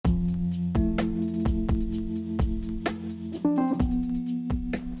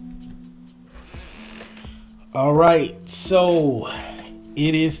All right, so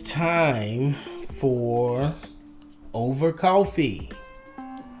it is time for Over Coffee.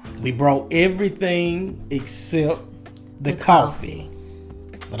 We brought everything except the coffee.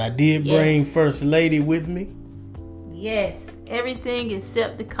 But I did bring First Lady with me. Yes, everything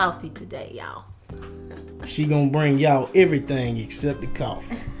except the coffee today, y'all. She gonna bring y'all everything except the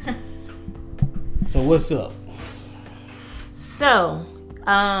coffee. So what's up? So,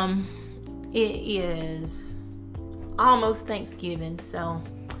 it is almost Thanksgiving, so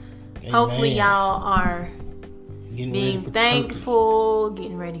hopefully y'all are being thankful,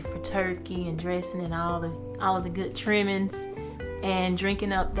 getting ready for turkey and dressing and all of the good trimmings and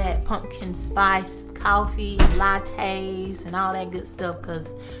drinking up that pumpkin spice coffee, lattes and all that good stuff,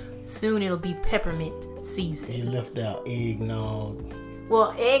 because soon it'll be peppermint season. You left out eggnog.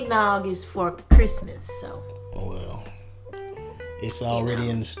 Well, eggnog is for Christmas, so. Well, it's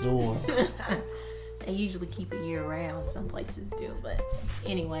already in the store. They usually keep it year round. Some places do. But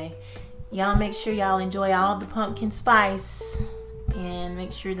anyway, y'all make sure y'all enjoy all the pumpkin spice and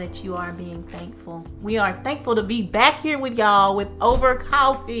make sure that you are being thankful. We are thankful to be back here with y'all with Over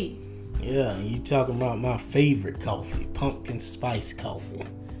Coffee. Yeah, you talking about my favorite coffee, pumpkin spice coffee.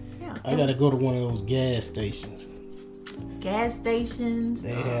 Yeah. I gotta go to one of those gas stations. Gas stations.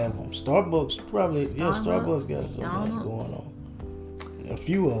 They have them. Starbucks probably. Starbucks got something going on. A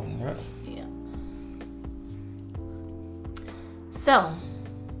few of them, right? Yeah. So,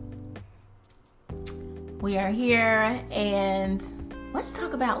 we are here and let's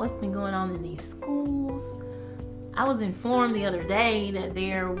talk about what's been going on in these schools. I was informed the other day that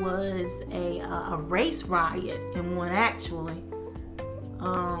there was a race riot in one, actually.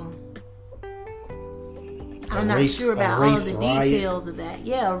 I'm not sure about all of the details of that.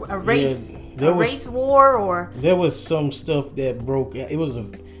 Yeah, a race war, or there was some stuff that broke out. It was a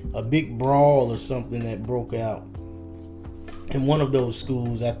big brawl or something that broke out in one of those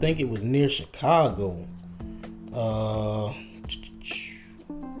schools. I think it was near Chicago,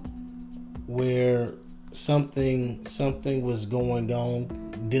 where something was going on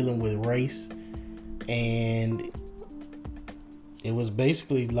dealing with race, and it was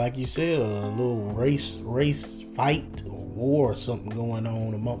basically, like you said, a little race fight or war or something going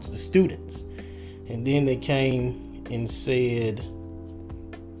on amongst the students. And then they came and said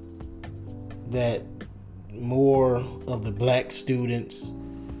that more of the black students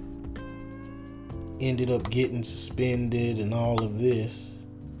ended up getting suspended and all of this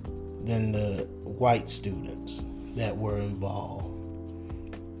than the white students that were involved.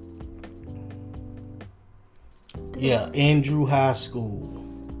 Yeah, Andrew High School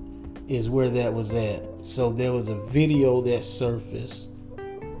is where that was at. So there was a video that surfaced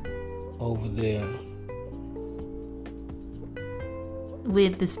over there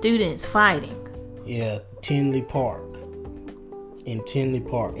with the students fighting. Yeah, Tinley Park. In Tinley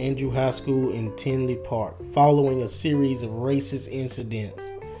Park, Andrew High School in Tinley Park, following a series of racist incidents,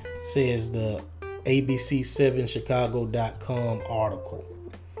 says the ABC7Chicago.com article.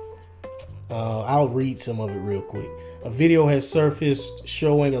 I'll read some of it real quick. A video has surfaced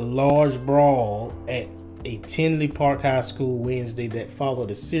showing a large brawl at a Tinley Park High School Wednesday that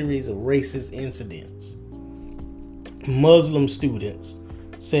followed a series of racist incidents. Muslim students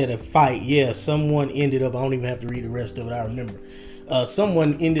said a fight. Yeah, someone ended up, I don't even have to read the rest of it, I remember.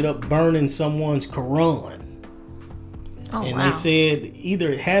 Someone ended up burning someone's Quran. They said either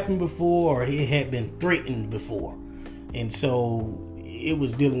it happened before or it had been threatened before. And so it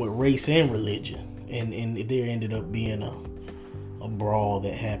was dealing with race and religion. And there ended up being a brawl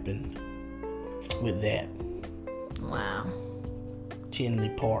that happened with that. Wow. Tinley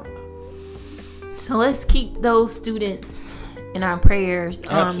Park. So let's keep those students in our prayers.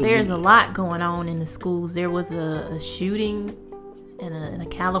 There's a lot going on in the schools. There was a shooting in a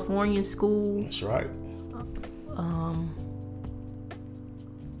California school. That's right. I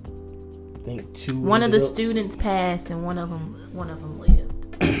think one of the students passed and one of them lived.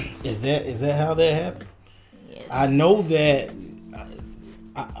 Is that how that happened? Yes. I know that.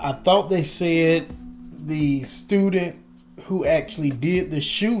 I thought they said the student who actually did the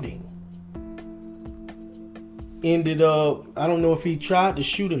shooting ended up, I don't know if he tried to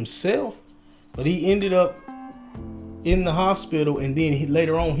shoot himself, but he ended up in the hospital, and then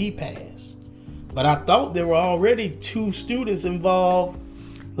later on he passed. But I thought there were already 2 students involved,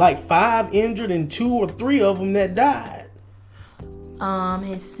 like 5 injured and 2 or 3 of them that died.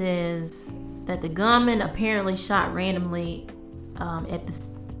 It says that the gunman apparently shot randomly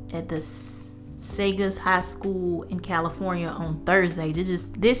at the Sagas High School in California on Thursday.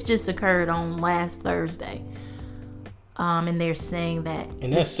 This just occurred on last Thursday. And they're saying that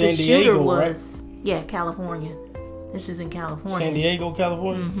and that's San Diego, right? Yeah, California. This is in California. San Diego,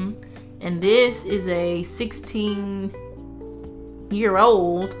 California? Mm-hmm. And this is a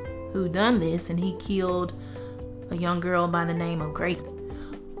 16-year-old who done this, and he killed a young girl by the name of Grace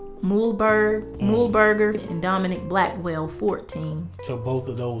Muhlberger and Dominic Blackwell, 14. So both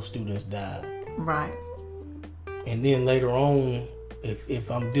of those students died. Right. And then later on,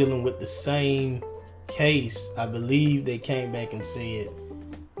 if I'm dealing with the same case, I believe they came back and said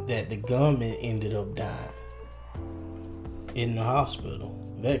that the gunman ended up dying in the hospital.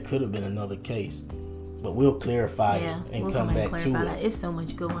 That could have been another case, but we'll clarify it and come back to it. It's so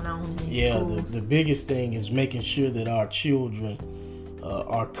much going on in schools. The biggest thing is making sure that our children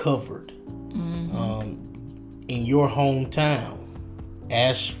are covered. Mm-hmm. In your hometown,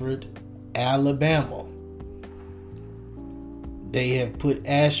 Ashford, Alabama, they have put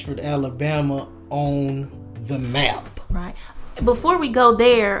Ashford, Alabama on the map. Right. Before we go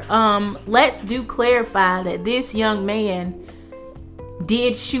there, let's clarify that this young man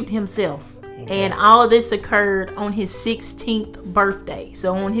did shoot himself. Okay. And all this occurred on his 16th birthday.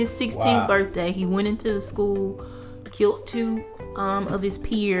 So on his 16th birthday, he went into the school, killed 2 of his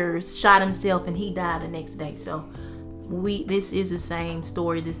peers, shot himself, and he died the next day. So this is the same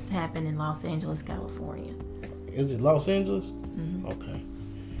story. This happened in Los Angeles, California. Is it Los Angeles? Mm-hmm. Okay.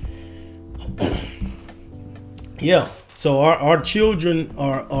 Yeah. So our children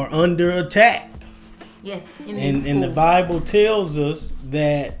are under attack. Yes. And the Bible tells us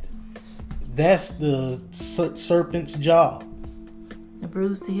that that's the serpent's job. To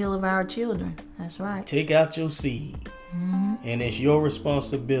bruise the heel of our children. That's right. Take out your seed. Mm-hmm. And it's your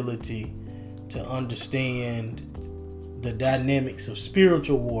responsibility to understand the dynamics of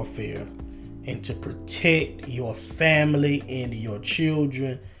spiritual warfare and to protect your family and your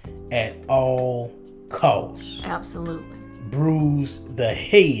children at all costs. Absolutely. Bruise the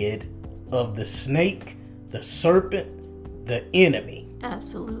head of the snake, the serpent, the enemy.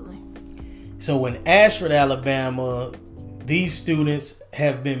 Absolutely. So in Ashford, Alabama, these students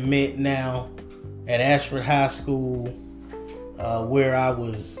have been met now at Ashford High School, where I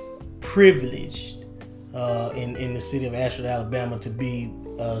was privileged in the city of Ashford, Alabama, to be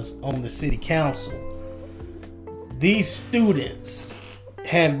on the city council. These students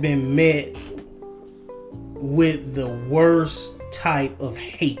have been met with the worst type of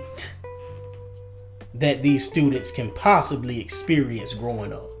hate that these students can possibly experience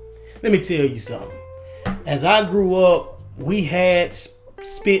growing up. Let me tell you something. As I grew up, we had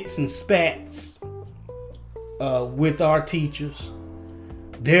spits and spats with our teachers.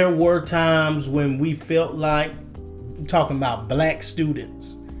 There were times when we felt like, talking about black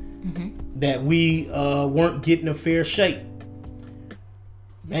students, that we weren't getting a fair shake.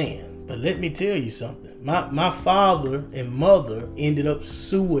 Man, but let me tell you something. My father and mother ended up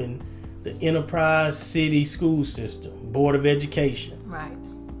suing the Enterprise City School System, Board of Education. Right.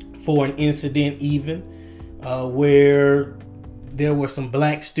 For an incident even where there were some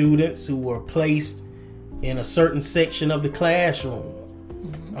black students who were placed in a certain section of the classroom.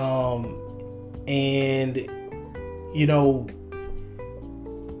 And, you know,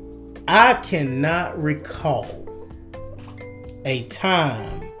 I cannot recall a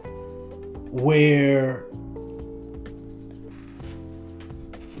time where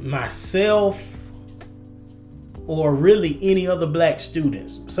myself or really any other black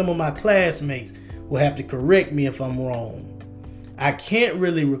students, some of my classmates will have to correct me if I'm wrong. I can't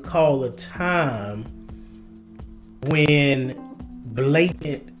really recall a time when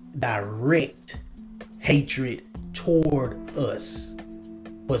blatant, direct hatred toward us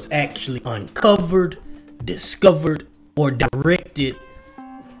was actually uncovered, discovered, or directed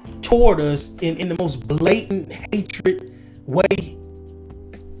toward us in the most blatant hatred way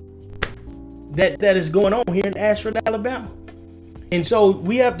that is going on here in Ashford, Alabama. And so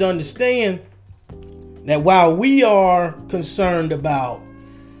we have to understand that while we are concerned about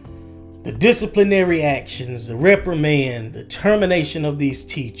the disciplinary actions, the reprimand, the termination of these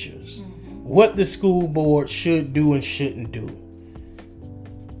teachers, what the school board should do and shouldn't do,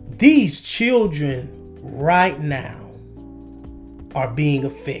 these children right now are being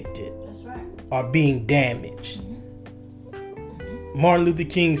affected. That's right. Are being damaged. Martin Luther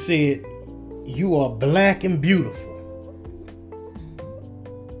King said, "You are black and beautiful."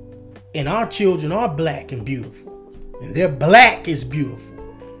 And our children are black and beautiful. And their black is beautiful.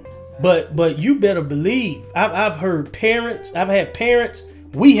 But you better believe, I've heard parents,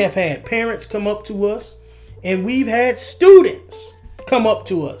 we have had parents come up to us, and we've had students come up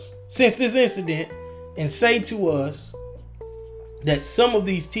to us since this incident and say to us that some of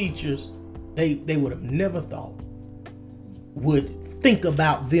these teachers, they would have never thought would think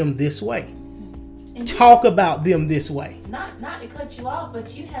about them this way. talk about them this way. Not to cut you off,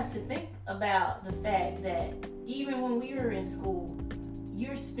 but you have to think about the fact that even when we were in school,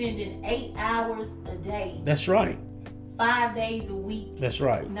 you're spending 8 hours a day. That's right. 5 days a week. That's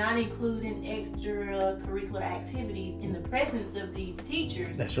right. Not including extracurricular activities in the presence of these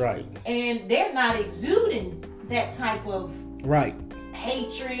teachers. That's right. And they're not exuding that type of right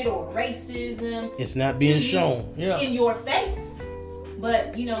hatred or racism. It's not being shown in your face.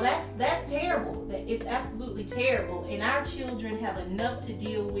 But that's terrible. It's absolutely terrible. And our children have enough to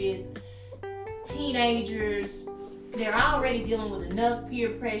deal with. Teenagers, they're already dealing with enough peer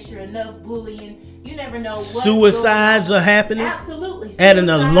pressure, enough bullying. You never know what suicides are happening. Absolutely. At an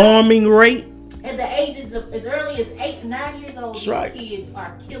alarming rate. At the ages of as early as 8 and 9 years old, these kids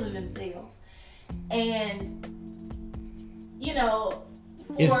are killing themselves. And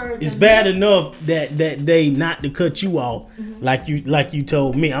it's bad enough that they, not to cut you off, like you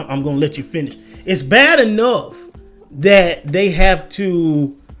told me. I'm gonna let you finish. It's bad enough that they have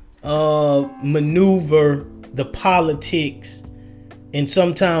to maneuver the politics and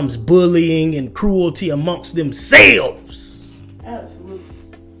sometimes bullying and cruelty amongst themselves. Absolutely.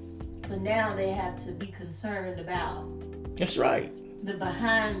 But now they have to be concerned about. That's right. The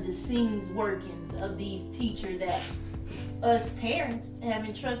behind the scenes workings of these teachers that us parents have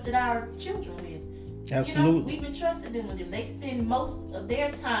entrusted our children with. Absolutely. We've entrusted them with them. They spend most of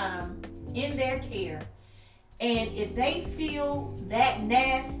their time in their care. And if they feel that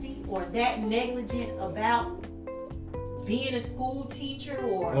nasty or that negligent about being a school teacher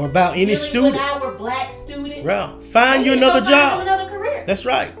or about any student, with our black students, well, find you another job, another career. That's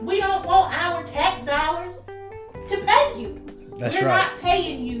right. We don't want our tax dollars to pay you. We're not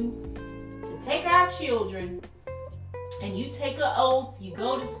paying you to take our children and you take an oath, you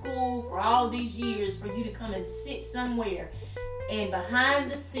go to school for all these years for you to come and sit somewhere, and behind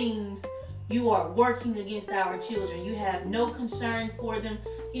the scenes you are working against our children. You have no concern for them.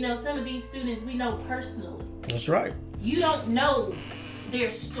 Some of these students we know personally. That's right. You don't know their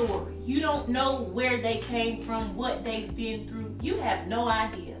story. You don't know where they came from, what they've been through. You have no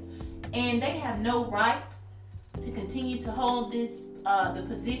idea. And they have no right to continue to hold the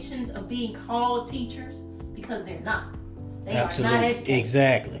positions of being called teachers because they're not. They Absolutely. are not educated.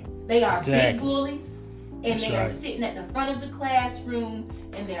 Exactly. They are big bullies, and That's they are right. sitting at the front of the classroom,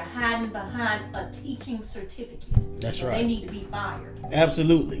 and they're hiding behind a teaching certificate. That's right. They need to be fired.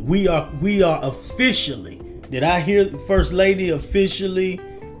 Absolutely. We are officially. Did I hear the First Lady officially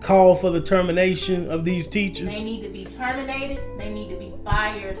call for the termination of these teachers? They need to be terminated. They need to be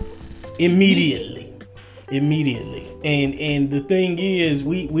fired immediately. And the thing is,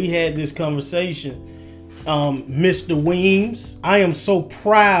 we had this conversation. Mr. Weems, I am so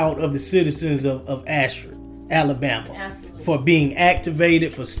proud of the citizens of Ashford, Alabama. Absolutely. For being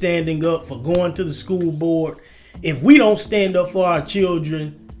activated, for standing up, for going to the school board. If we don't stand up for our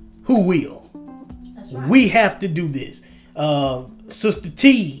children, who will? That's right. We have to do this. Sister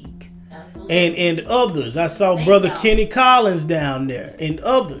Teague. Absolutely. And others. I saw Brother Kenny Collins down there and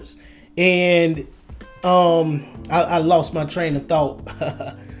others. And I lost my train of thought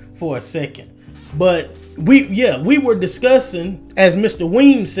for a second. But we were discussing, as Mr.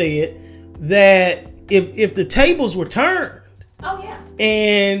 Weems said, that if the tables were turned,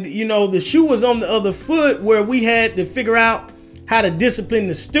 and the shoe was on the other foot, where we had to figure out how to discipline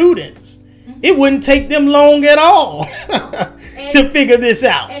the students, it wouldn't take them long at all to figure this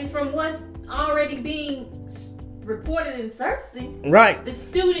out. And from what's already being reported and surfacing, right, the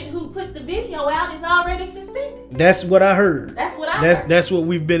student who put the video out is already suspended. That's what I heard. That's what I heard. That's what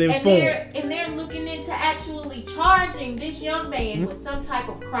we've been informed. And they're looking into actually charging this young man with some type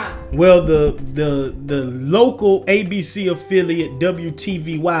of crime. Well, the local ABC affiliate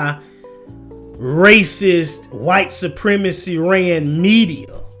WTVY, racist white supremacy ran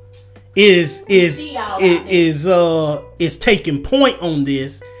media, is taking point on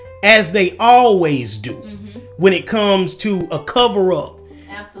this, as they always do. When it comes to a cover-up,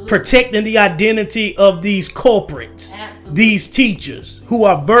 protecting the identity of these culprits, these teachers who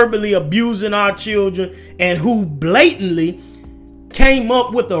are verbally abusing our children and who blatantly came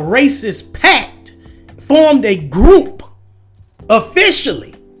up with a racist pact, formed a group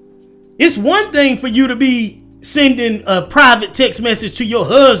officially. It's one thing for you to be sending a private text message to your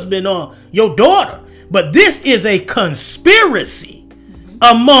husband or your daughter, but this is a conspiracy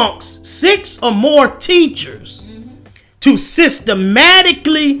amongst 6 or more teachers to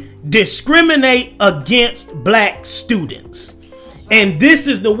systematically discriminate against black students. And this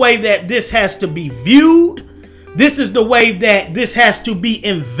is the way that this has to be viewed. This is the way that this has to be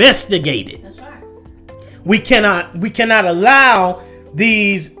investigated. That's right. We cannot allow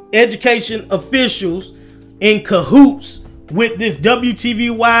these education officials in cahoots with this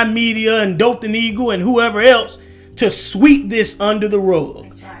WTVY media and Dothan Eagle and whoever else to sweep this under the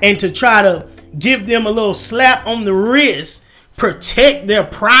rug. Right. And to try to give them a little slap on the wrist, protect their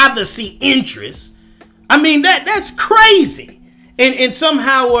privacy interests. I mean, that's crazy. And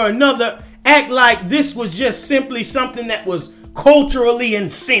somehow or another act like this was just simply something that was culturally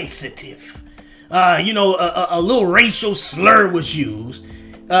insensitive. A little racial slur was used.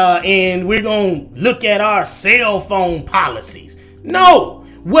 And we're going to look at our cell phone policies. No,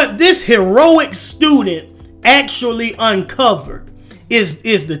 what this heroic student actually uncovered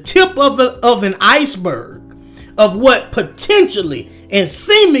is the tip of an iceberg of what potentially and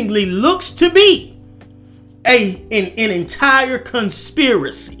seemingly looks to be an entire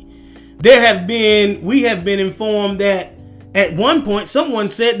conspiracy. We have been informed that at one point someone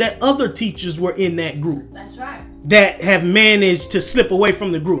said that other teachers were in that group. That's right. That have managed to slip away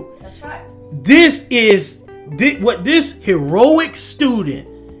from the group. That's right. This is what this heroic student,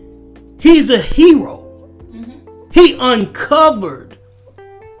 he's a hero. Mm-hmm. He uncovered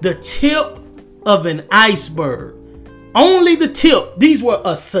the tip of an iceberg. Only the tip. These were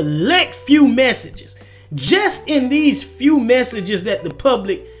a select few messages. Just in these few messages that the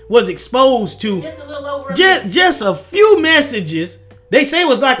public was exposed to. Just a little over. Just a few messages. They say it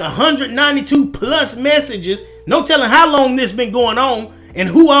was like 192 plus messages. No telling how long this been going on and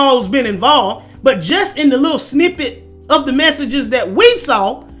who all's been involved. But just in the little snippet of the messages that we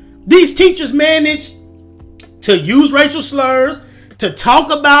saw, these teachers managed to use racial slurs, to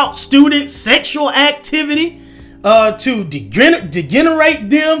talk about students' sexual activity, to degenerate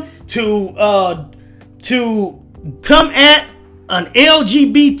them, to come at an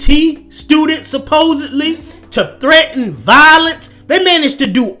LGBT student supposedly, to threaten violence. They managed to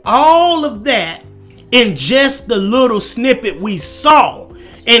do all of that in just the little snippet we saw.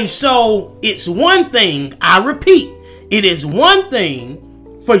 And so it's one thing, I repeat, it is one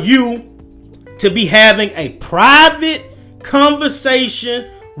thing for you to be having a private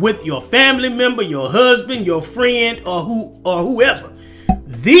conversation with your family member, your husband, your friend, or whoever.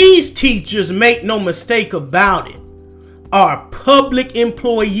 These teachers, make no mistake about it, are public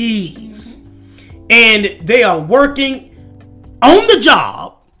employees. And they are working on the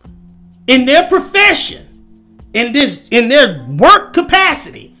job in their profession, in their work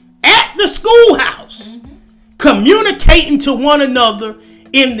capacity at the schoolhouse, communicating to one another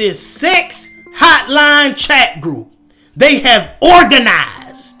in this sex hotline chat group. They have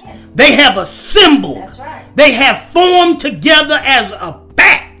organized. They have assembled. That's right. They have formed together as a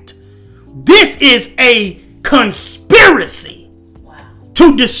pact. This is a conspiracy. Wow.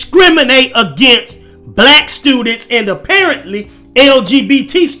 To discriminate against black students and apparently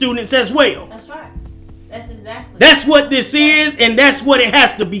LGBT students as well. That's right. That's what this is, and that's what it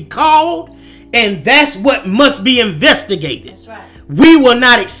has to be called, and that's what must be investigated. That's right. We will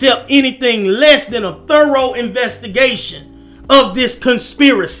not accept anything less than a thorough investigation of this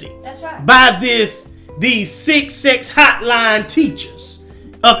conspiracy. That's right. By these 6 sex hotline teachers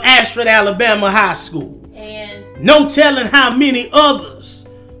of Ashford, Alabama High School. And no telling how many others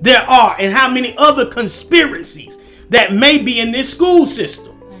there are and how many other conspiracies that may be in this school system.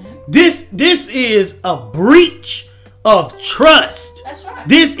 This is a breach of trust. That's right.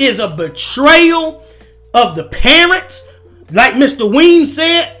 This is a betrayal of the parents. Like Mr. Weems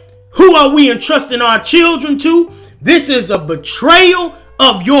said, who are we entrusting our children to? This is a betrayal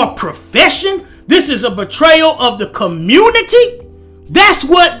of your profession. This is a betrayal of the community. That's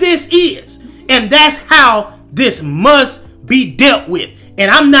what this is. And that's how this must be dealt with.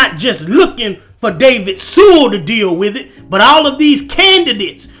 And I'm not just looking for David Sewell to deal with it, but all of these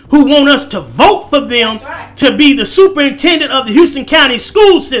candidates who want us to vote for them to be the superintendent of the Houston County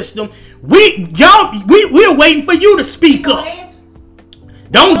school system. We're waiting for you to speak up.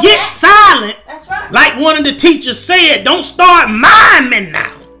 Don't get silent. That's right. Like one of the teachers said, don't start miming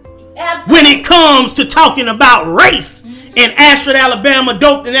now. Absolutely. When it comes to talking about race in Ashford, Alabama,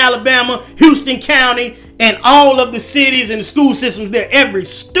 Dothan, Alabama, Houston County, and all of the cities and the school systems there. Every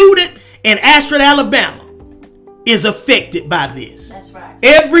student in Ashford, Alabama is affected by this. That's right.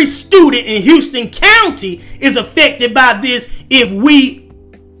 Every student in Houston County is affected by this if we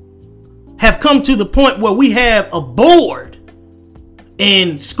have come to the point where we have a board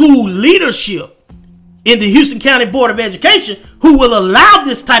and school leadership in the Houston County Board of Education who will allow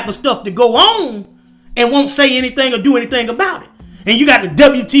this type of stuff to go on and won't say anything or do anything about it. And you got the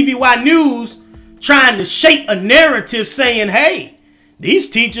WTVY News trying to shape a narrative saying, hey, these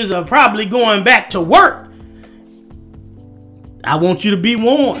teachers are probably going back to work. I want you to be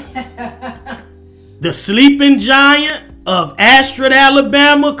warned. The sleeping giant of Astrid,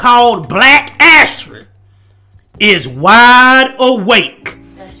 Alabama, called Black Astrid, is wide awake.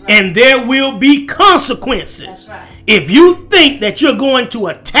 That's right. And there will be consequences. That's right. If you think that you're going to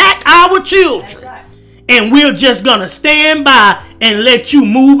attack our children, That's right. and we're just going to stand by and let you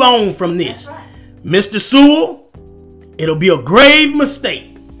move on from this. That's right. Mr. Sewell, it'll be a grave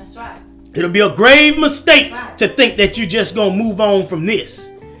mistake. That's right. It'll be a grave mistake Right. to think that you're just going to move on from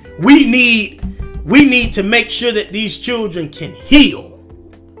this. We need to make sure that these children can heal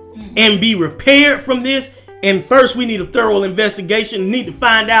and be repaired from this. And first, we need a thorough investigation. We need to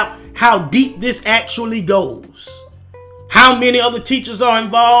find out how deep this actually goes. How many other teachers are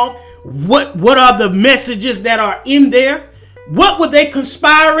involved? What are the messages that are in there? What were they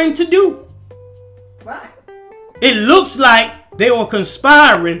conspiring to do? Right. It looks like they were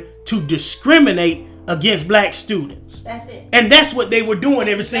conspiring to discriminate against black students. That's it. And that's what they were doing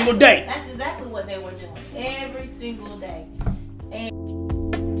every single day. That's exactly what they were doing every single day.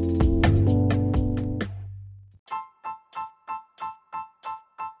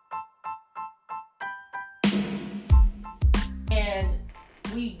 And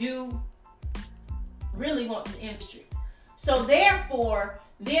we do really want to end the street. So therefore,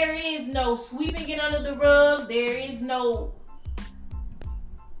 there is no sweeping it under the rug. There is no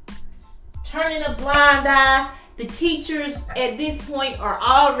turning a blind eye. The teachers at this point are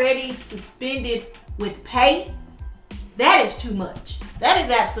already suspended with pay. That is too much. That is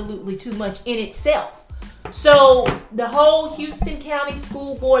absolutely too much in itself. So the whole Houston County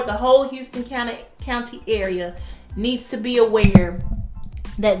School Board, the whole Houston County area needs to be aware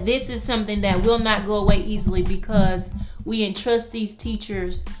that this is something that will not go away easily, because we entrust these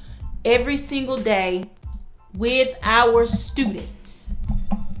teachers every single day with our students.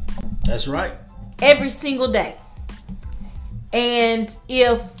 That's right. Every single day. And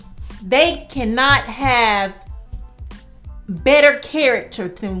if they cannot have better character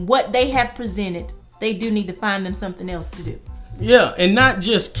than what they have presented, they do need to find them something else to do. Yeah, and not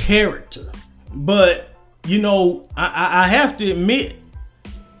just character, but you know, I have to admit,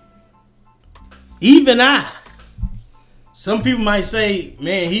 even some people might say,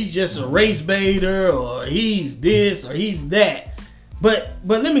 man, he's just a race baiter, or he's this, or he's that. But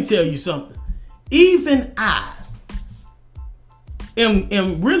let me tell you something. Even I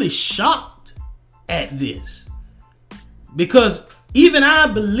am really shocked at this, because even I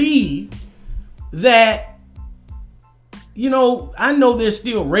believe that, you know, I know there's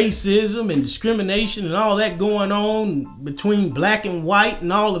still racism and discrimination and all that going on between black and white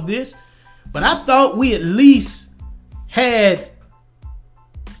and all of this, but I thought we at least had,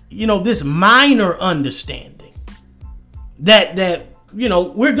 you know, this minor understanding that you know,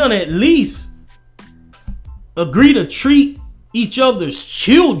 we're gonna at least agree to treat each other's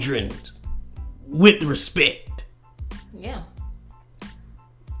children with respect. Yeah.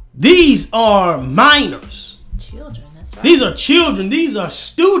 These are minors. Children, that's right. These are children. These are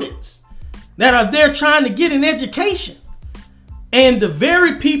students that are there trying to get an education. And the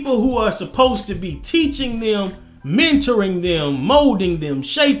very people who are supposed to be teaching them, mentoring them, molding them,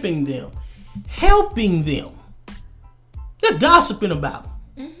 shaping them, helping them, they're gossiping about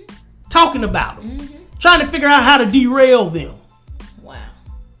them, talking about them, trying to figure out how to derail them. Wow.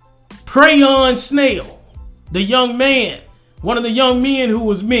 Prayon Snell, the young man, one of the young men who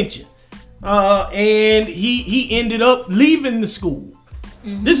was mentioned, and he ended up leaving the school.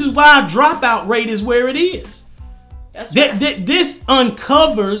 This is why dropout rate is where it is. That's right. This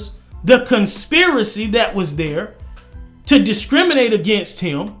uncovers the conspiracy that was there to discriminate against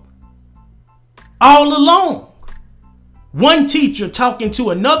him all along. One teacher talking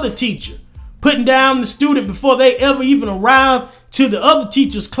to another teacher, putting down the student before they ever even arrive to the other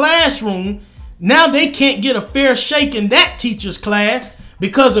teacher's classroom. Now they can't get a fair shake in that teacher's class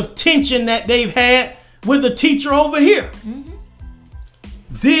because of tension that they've had with a teacher over here.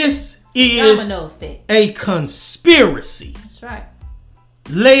 This is a conspiracy. That's right.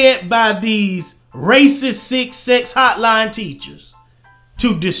 Led by these racist, sick, sex hotline teachers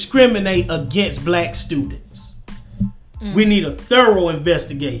to discriminate against black students. We need a thorough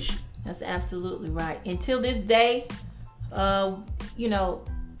investigation. That's absolutely right. Until this day, you know,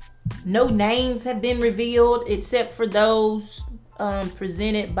 no names have been revealed except for those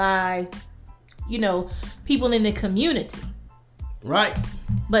presented by, you know, people in the community. Right.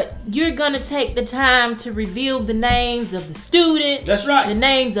 But you're going to take the time to reveal the names of the students. That's right. The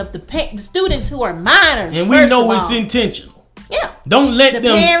names of the students who are minors. And we know it's intentional. Yeah. Don't let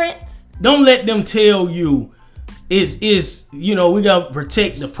them parents. Don't let them tell you is you know, we got to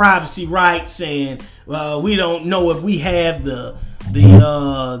protect the privacy rights, and we don't know if we have the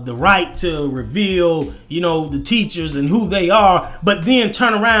the right to reveal, the teachers and who they are, but then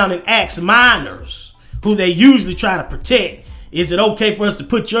turn around and ask minors who they usually try to protect, is it okay for us to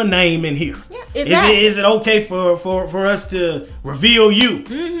put your name in here? Yeah, exactly. Is it okay for us to reveal you?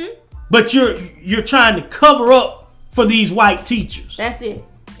 Mm-hmm. But you're trying to cover up for these white teachers. That's it.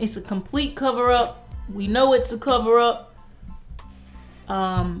 It's a complete cover up. We know it's a cover up.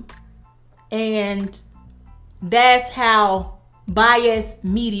 And that's how biased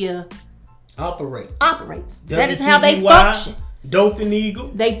media operates. That is how they function. Dothan Eagle.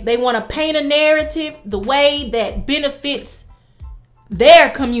 They want to paint a narrative the way that benefits their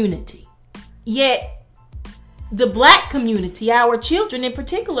community. Yet the black community, our children in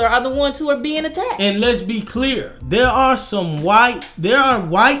particular, are the ones who are being attacked. And let's be clear, there are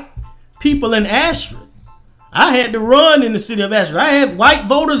white people in Ashford. I had to run in the city of Ashford. I had white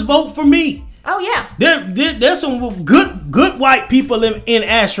voters vote for me. Oh yeah. There's some good white people in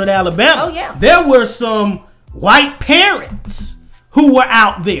Ashford, Alabama. Oh yeah. There were some white parents who were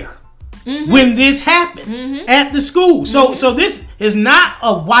out there when this happened at the school. So this is not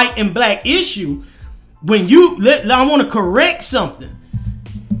a white and black issue. I want to correct something.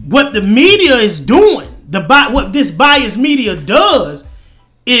 What the media is doing, what this biased media does,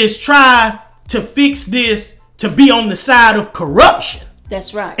 is try to fix this to be on the side of corruption.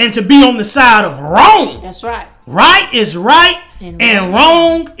 That's right. And to be on the side of wrong. That's right. Right is right and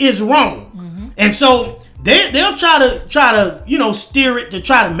wrong is wrong. And so they'll try to steer it to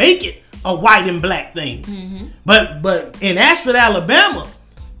try to make it a white and black thing. But in Ashford, Alabama,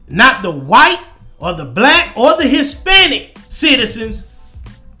 not the white or the black or the Hispanic citizens,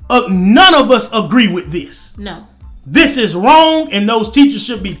 none of us agree with this. No. This is wrong, and those teachers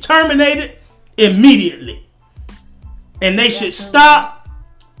should be terminated immediately. And they should stop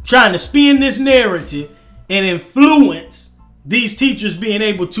trying to spin this narrative and influence these teachers being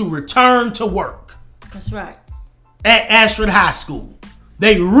able to return to work. That's right. At Ashford High School.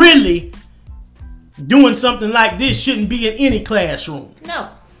 They really doing something like this shouldn't be in any classroom. No.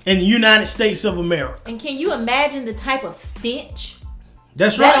 In the United States of America. And can you imagine the type of stench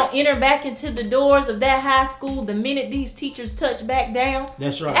that's right that'll enter back into the doors of that high school the minute these teachers touch back down?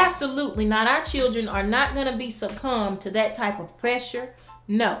 That's right. Absolutely not. Our children are not going to be succumbed to that type of pressure.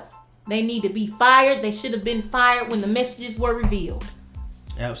 No. They need to be fired. They should have been fired when the messages were revealed.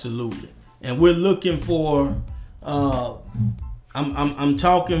 Absolutely. And we're looking for I'm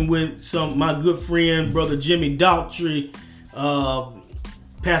talking with my good friend, Brother Jimmy Daughtry,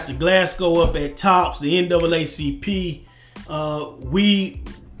 Pastor Glasgow up at TOPS, the NAACP.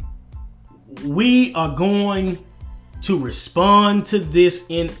 We are going to respond to this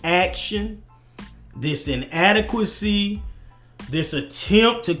inaction, this inadequacy, this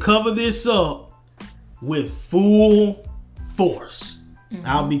attempt to cover this up with full force.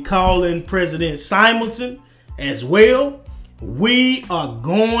 I'll be calling President Simonton as well. We are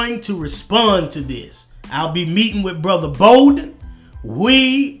going to respond to this. I'll be meeting with Brother Bolden.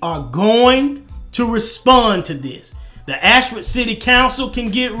 We are going to respond to this. The Ashford City Council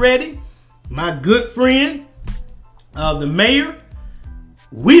can get ready. My good friend, the mayor,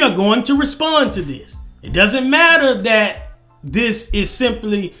 we are going to respond to this. It doesn't matter that this is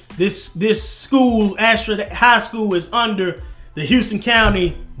simply this school, Ashford High School, is under the Houston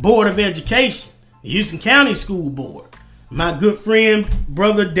County Board of Education, the Houston County School Board. My good friend,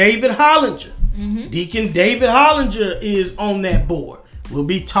 Brother David Hollinger, Deacon David Hollinger is on that board. We'll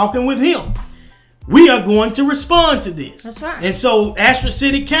be talking with him. We are going to respond to this. That's right. And so, Ashford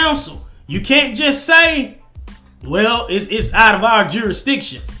City Council, you can't just say, well, it's out of our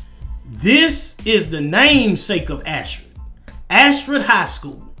jurisdiction. This is the namesake of Ashford. Ashford High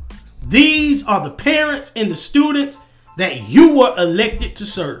School. These are the parents and the students that you were elected to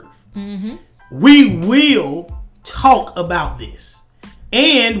serve. We will talk about this.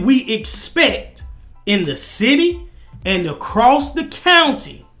 And we expect in the city and across the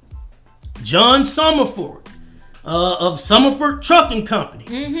county, John Summerford of Summerford Trucking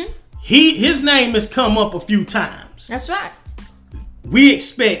Company. His name has come up a few times. That's right. We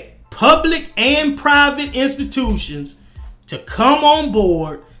expect public and private institutions to come on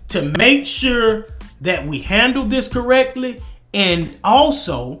board to make sure that we handle this correctly, and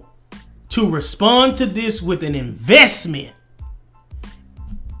also to respond to this with an investment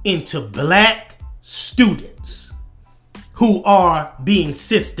into black students who are being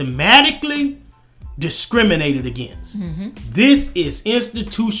systematically discriminated against. This is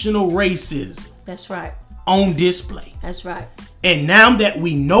institutional racism. That's right. On display. That's right. And now that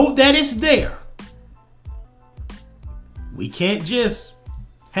we know that it's there, we can't just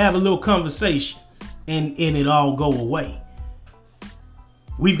have a little conversation and it all go away.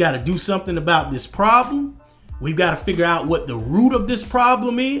 We've got to do something about this problem. We've got to figure out what the root of this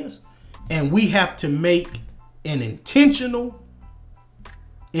problem is. And we have to make an intentional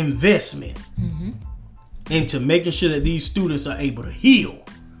investment into making sure that these students are able to heal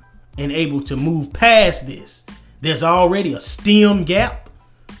and able to move past this. There's already a STEM gap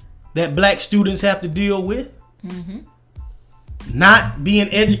that black students have to deal with. Not being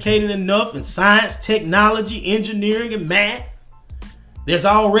educated enough in science, technology, engineering, and math. There's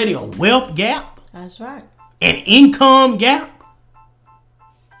already a wealth gap. That's right. An income gap.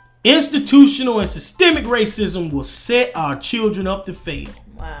 Institutional and systemic racism will set our children up to fail.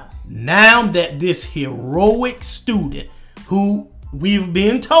 Wow. Now that this heroic student, who we've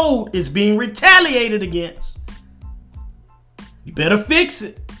been told is being retaliated against, you better fix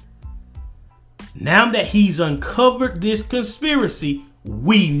it. Now that he's uncovered this conspiracy,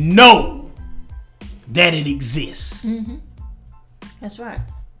 we know that it exists. That's right.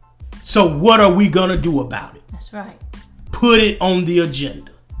 So what are we going to do about it? That's right. Put it on the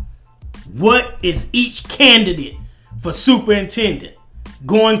agenda. What is each candidate for superintendent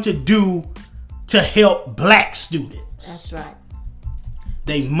going to do to help black students? That's right.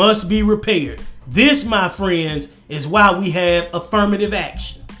 They must be repaired. This, my friends, is why we have affirmative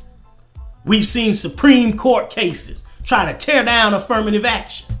action. We've seen Supreme Court cases try to tear down affirmative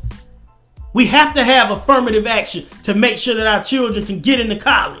action. We have to have affirmative action to make sure that our children can get into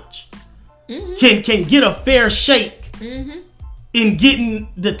college, can get a fair shake in getting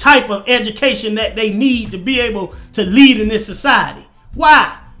the type of education that they need to be able to lead in this society.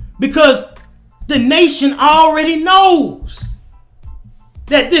 Why? Because the nation already knows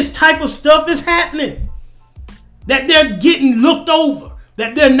that this type of stuff is happening, that they're getting looked over,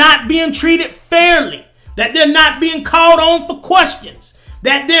 that they're not being treated fairly, that they're not being called on for questions,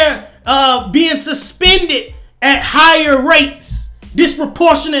 that they're being suspended at higher rates,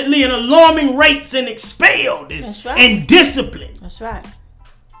 disproportionately and alarming rates, and expelled and disciplined. That's right.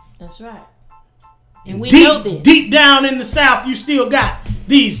 That's right. And we know this. Deep down in the South, you still got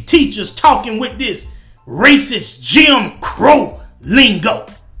these teachers talking with this racist Jim Crow lingo.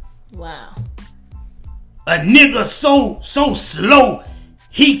 Wow. A nigga so slow,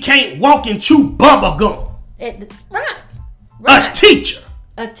 he can't walk and chew bubble gum. Right. A teacher.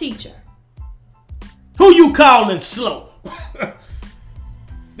 A teacher. Who you calling slow?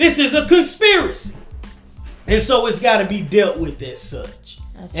 This is a conspiracy. And so it's got to be dealt with as such.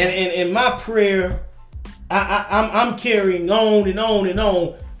 That's right. And my prayer, I'm carrying on and on and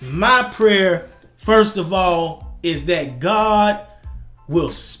on. My prayer, first of all, is that God will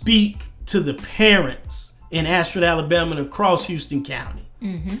speak to the parents in Ashford, Alabama, and across Houston County.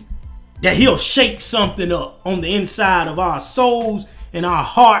 That he'll shake something up on the inside of our souls and our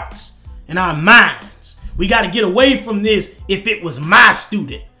hearts and our minds. We got to get away from this. If it was my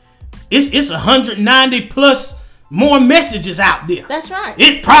student, it's 190 plus more messages out there. That's right.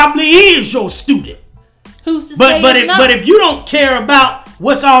 It probably is your student. Who's to say it's not? But if you don't care about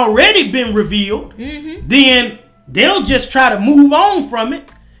what's already been revealed, then they'll just try to move on from it,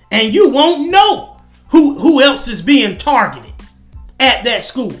 and you won't know who else is being targeted at that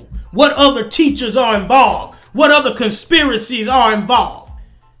school. What other teachers are involved? What other conspiracies are involved?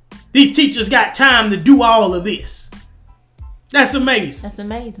 These teachers got time to do all of this. That's amazing. That's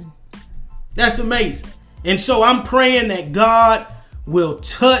amazing. That's amazing. And so I'm praying that God will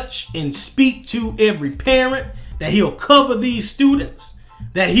touch and speak to every parent, that he'll cover these students,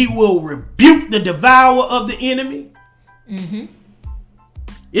 that he will rebuke the devourer of the enemy.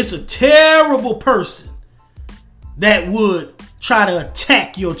 It's a terrible person that would try to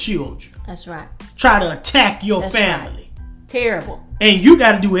attack your children. That's right. Try to attack your family. Right. Terrible. And you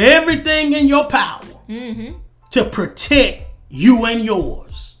got to do everything in your power to protect you and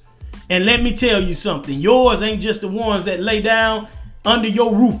yours. And let me tell you something. Yours ain't just the ones that lay down under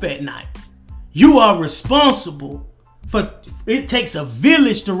your roof at night. You are responsible for, it takes a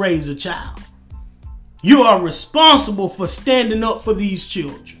village to raise a child. You are responsible for standing up for these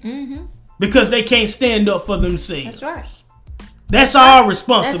children because they can't stand up for themselves. That's right. That's our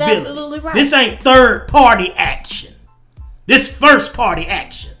responsibility. That's absolutely right. This ain't third party action. This first party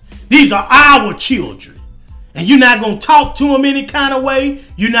action. These are our children. And you're not going to talk to them any kind of way.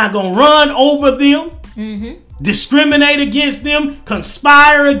 You're not going to run over them, discriminate against them,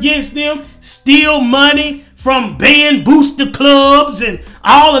 conspire against them, steal money from band booster clubs and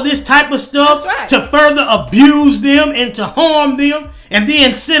all of this type of stuff to further abuse them and to harm them, and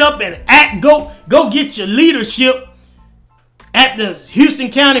then sit up and go get your leadership at the Houston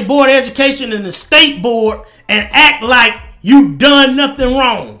County Board of Education and the State Board and act like you've done nothing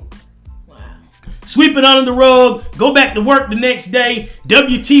wrong. Wow. sweep it under the rug, go back to work the next day.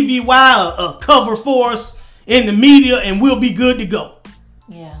 WTVY cover for us in the media, and we'll be good to go.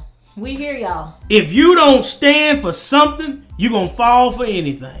 Yeah, we hear y'all. If you don't stand for something, you're going to fall for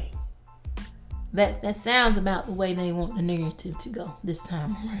anything. That sounds about the way they want the narrative to go this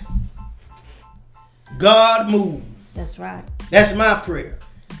time around. God move. That's right. That's my prayer.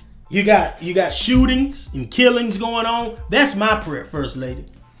 You got shootings and killings going on. That's my prayer, First Lady.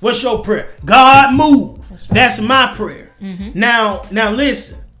 What's your prayer? God move. That's my prayer. Mm-hmm. Now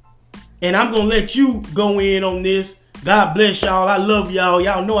listen. And I'm going to let you go in on this. God bless y'all. I love y'all.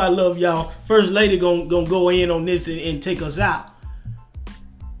 Y'all know I love y'all. First Lady gonna go in on this and take us out.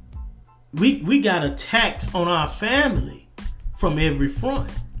 We got attacks on our family from every front.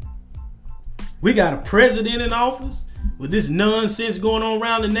 We got a president in office with this nonsense going on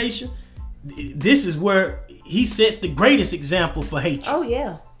around the nation. This is where he sets the greatest example for hatred. Oh,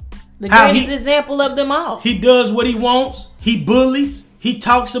 yeah. The greatest example of them all. He does what he wants. He bullies. He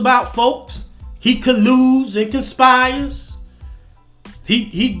talks about folks. He colludes and conspires.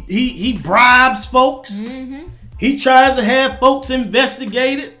 He bribes folks. Mm-hmm. He tries to have folks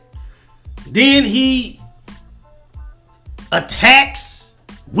investigated. Then he attacks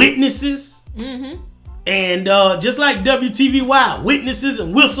witnesses. Mm-hmm. And just like WTVY, witnesses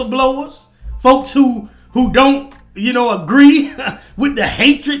and whistleblowers, folks who don't, agree with the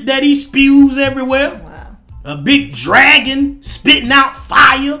hatred that he spews everywhere. Wow. A big dragon spitting out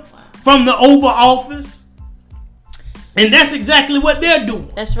fire from the Oval Office. And that's exactly what they're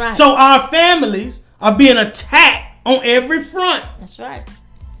doing. That's right. So our families are being attacked on every front. That's right.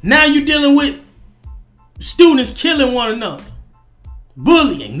 Now you're dealing with students killing one another.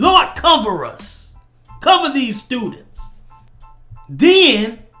 Bullying. Lord, cover us. Cover these students.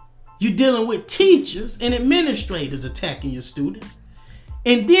 Then you're dealing with teachers and administrators attacking your students.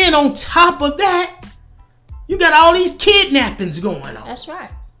 And then on top of that, you got all these kidnappings going on. That's right.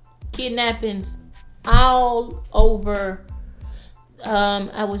 Kidnappings all over.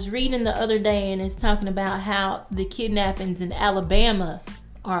 I was reading the other day and it's talking about how the kidnappings in Alabama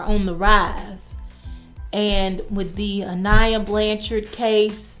are on the rise. And with the Anaya Blanchard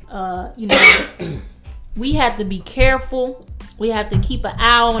case, we have to be careful. We have to keep an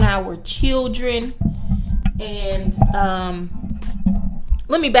eye on our children. And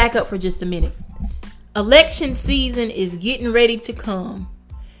let me back up for just a minute. Election season is getting ready to come.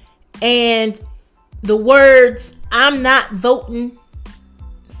 And the words, "I'm not voting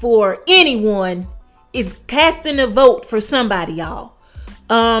for anyone," is casting a vote for somebody, y'all.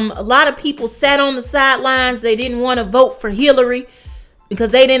 A lot of people sat on the sidelines. They didn't want to vote for Hillary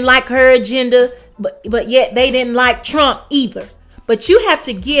because they didn't like her agenda, but yet they didn't like Trump either. But you have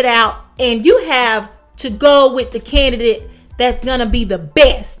to get out and you have to go with the candidate that's going to be the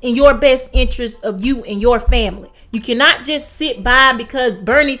best in your best interest of you and your family. You cannot just sit by because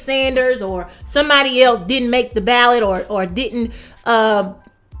Bernie Sanders or somebody else didn't make the ballot or didn't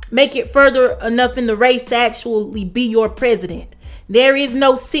make it further enough in the race to actually be your president. There is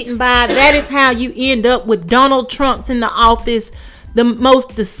no sitting by. That is how you end up with Donald Trump's in the office, the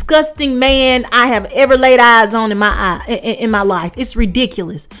most disgusting man I have ever laid eyes on in my life. It's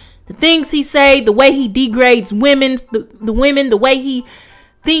ridiculous. The things he say, the way he degrades women, the women, the way he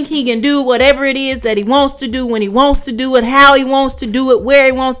think he can do whatever it is that he wants to do, when he wants to do it, how he wants to do it, where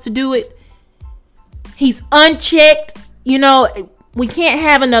he wants to do it. He's unchecked. We can't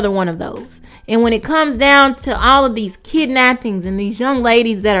have another one of those. And when it comes down to all of these kidnappings and these young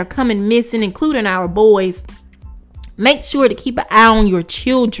ladies that are coming missing, including our boys, make sure to keep an eye on your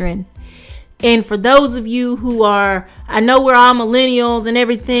children. And for those of you who are, I know we're all millennials and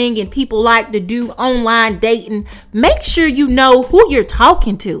everything, and people like to do online dating, make sure you know who you're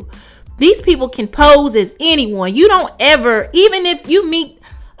talking to. These people can pose as anyone. You don't ever, even if you meet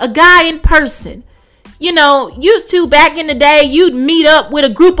a guy in person, used to back in the day, you'd meet up with a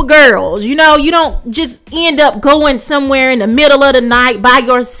group of girls. You don't just end up going somewhere in the middle of the night by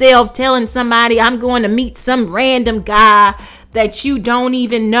yourself telling somebody, I'm going to meet some random guy that you don't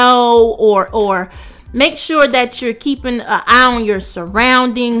even know, or make sure that you're keeping an eye on your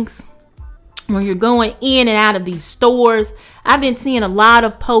surroundings when you're going in and out of these stores. I've been seeing a lot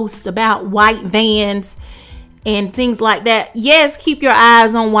of posts about white vans and things like that. Yes, keep your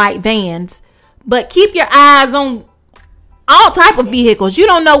eyes on white vans, but keep your eyes on all type of vehicles. You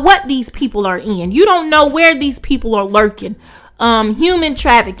don't know what these people are in. You don't know where these people are lurking. Human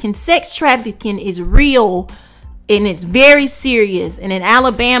trafficking, sex trafficking is real. And it's very serious. And in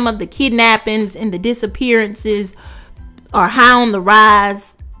Alabama, the kidnappings and the disappearances are high on the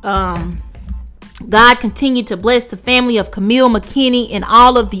rise. God continue to bless the family of Camille McKinney and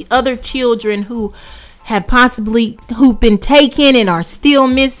all of the other children who've been taken and are still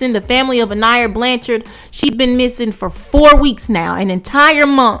missing. The family of Anaya Blanchard, she's been missing for 4 weeks now, an entire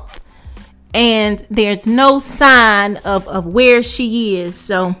month. And there's no sign of where she is.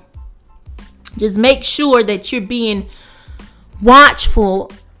 So just make sure that you're being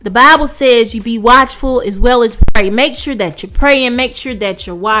watchful. The Bible says you be watchful as well as pray. Make sure that you're praying. Make sure that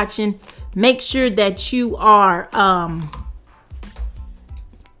you're watching. Make sure that you are,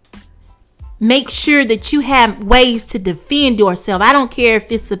 make sure that you have ways to defend yourself. I don't care if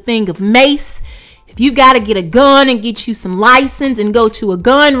it's a thing of mace. If you got to get a gun and get you some license and go to a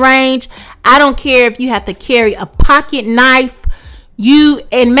gun range. I don't care if you have to carry a pocket knife.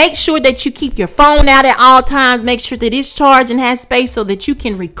 And make sure that you keep your phone out at all times. Make sure that it's charged and has space so that you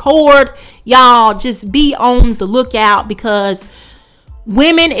can record. Y'all just be on the lookout, because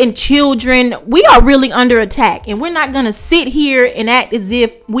women and children, we are really under attack, and we're not going to sit here and act as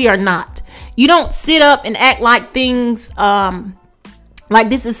if we are not. You don't sit up and act like things like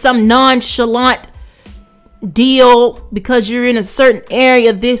this is some nonchalant deal because you're in a certain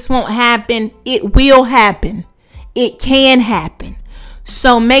area. This won't happen. It will happen. It can happen.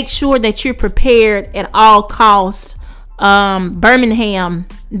 So make sure that you're prepared at all costs. Birmingham,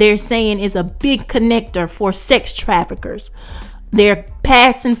 they're saying, is a big connector for sex traffickers. They're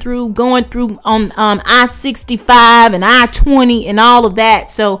passing through, going through on I-65 and I-20 and all of that.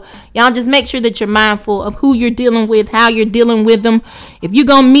 So y'all just make sure that you're mindful of who you're dealing with, how you're dealing with them. If you're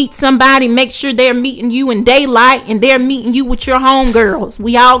going to meet somebody, make sure they're meeting you in daylight and they're meeting you with your homegirls.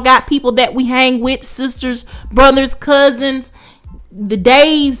 We all got people that we hang with, sisters, brothers, cousins. The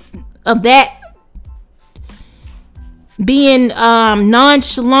days of that being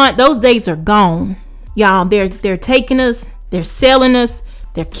nonchalant, those days are gone. Y'all, they're taking us. They're selling us.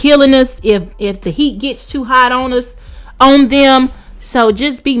 They're killing us if the heat gets too hot on them. So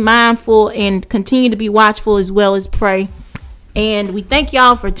just be mindful and continue to be watchful as well as pray. And we thank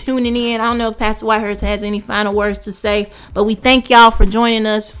y'all for tuning in. I don't know if Pastor Whitehurst has any final words to say, but we thank y'all for joining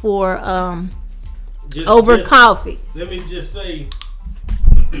us for coffee. Let me just say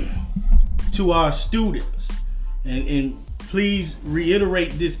to our students, and please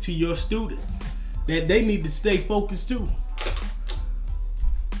reiterate this to your students, that they need to stay focused too.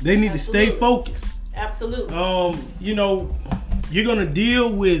 They need to stay focused. Absolutely. You know, you're gonna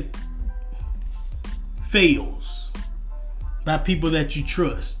deal with fails by people that you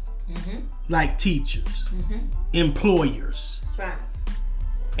trust, like teachers, employers. That's right.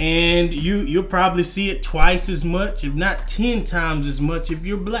 And you'll probably see it twice as much, if not 10 times as much, if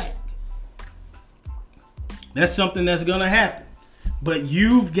you're black. That's something that's gonna happen. But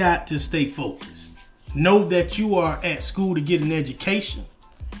you've got to stay focused. Know that you are at school to get an education.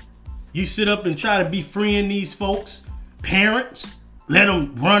 You sit up and try to befriend these folks, parents, let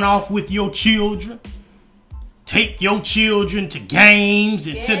them run off with your children, take your children to games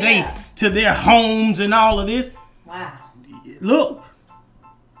and to their homes and all of this. Wow. Look,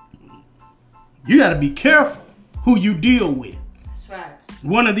 you got to be careful who you deal with. That's right.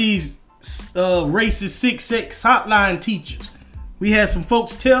 One of these racist 6X hotline teachers, we had some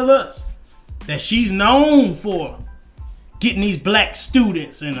folks tell us that she's known for getting these black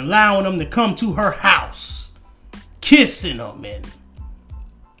students and allowing them to come to her house, kissing them and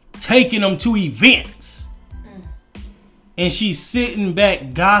taking them to events. And she's sitting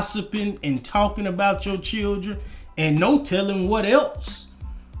back gossiping and talking about your children and no telling what else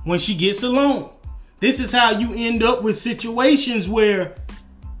when she gets alone. This is how you end up with situations where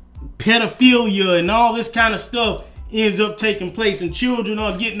pedophilia and all this kind of stuff ends up taking place and children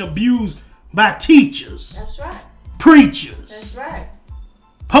are getting abused by teachers. That's right. Preachers. That's right.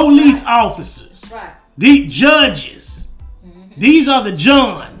 Police officers. That's right. The judges. These are the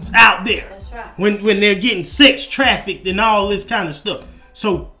Johns out there. That's right. When they're getting sex trafficked and all this kind of stuff.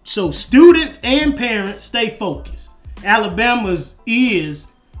 So students and parents, stay focused. Alabama's is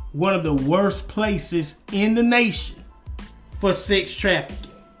one of the worst places in the nation for sex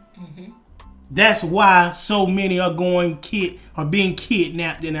trafficking. That's why so many are being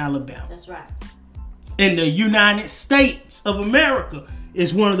kidnapped in Alabama. That's right. And the United States of America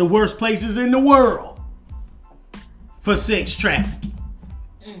is one of the worst places in the world for sex trafficking.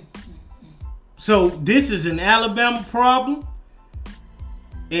 So this is an Alabama problem.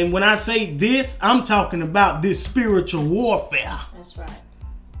 And when I say this, I'm talking about this spiritual warfare. That's right.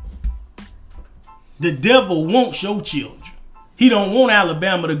 The devil wants your children. He don't want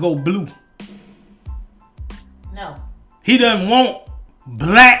Alabama to go blue. No. He doesn't want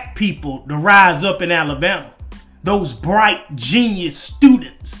black people to rise up in Alabama. Those bright, genius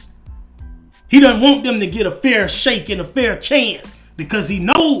students. He doesn't want them to get a fair shake and a fair chance, because he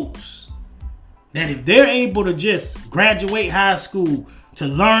knows that if they're able to just graduate high school, to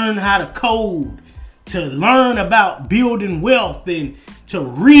learn how to code, to learn about building wealth, and to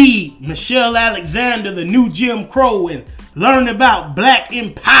read Michelle Alexander, The New Jim Crow, and learn about black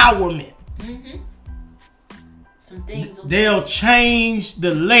empowerment, some things they'll change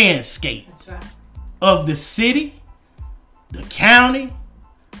the landscape. That's right. Of the city, the county,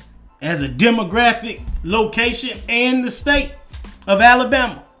 as a demographic location, and the state of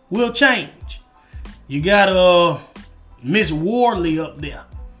Alabama will change. You got Miss Worley up there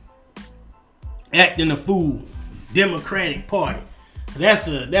acting a fool. Democratic Party. That's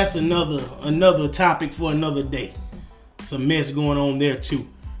another topic for another day. Some mess going on there too.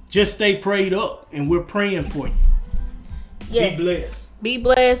 Just stay prayed up, and we're praying for you. Yes. Be blessed. Be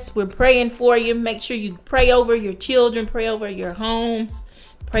blessed. We're praying for you. Make sure you pray over your children. Pray over your homes.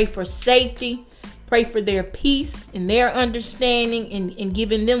 Pray for safety. Pray for their peace and their understanding, and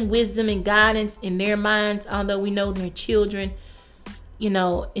giving them wisdom and guidance in their minds. Although we know they're children,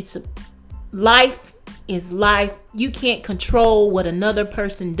 life is life. You can't control what another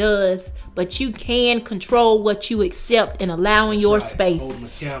person does, but you can control what you accept and allow in your space.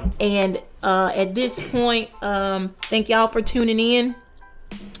 And at this point, thank y'all for tuning in.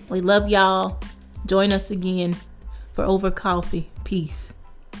 We love y'all. Join us again for Over Coffee. Peace.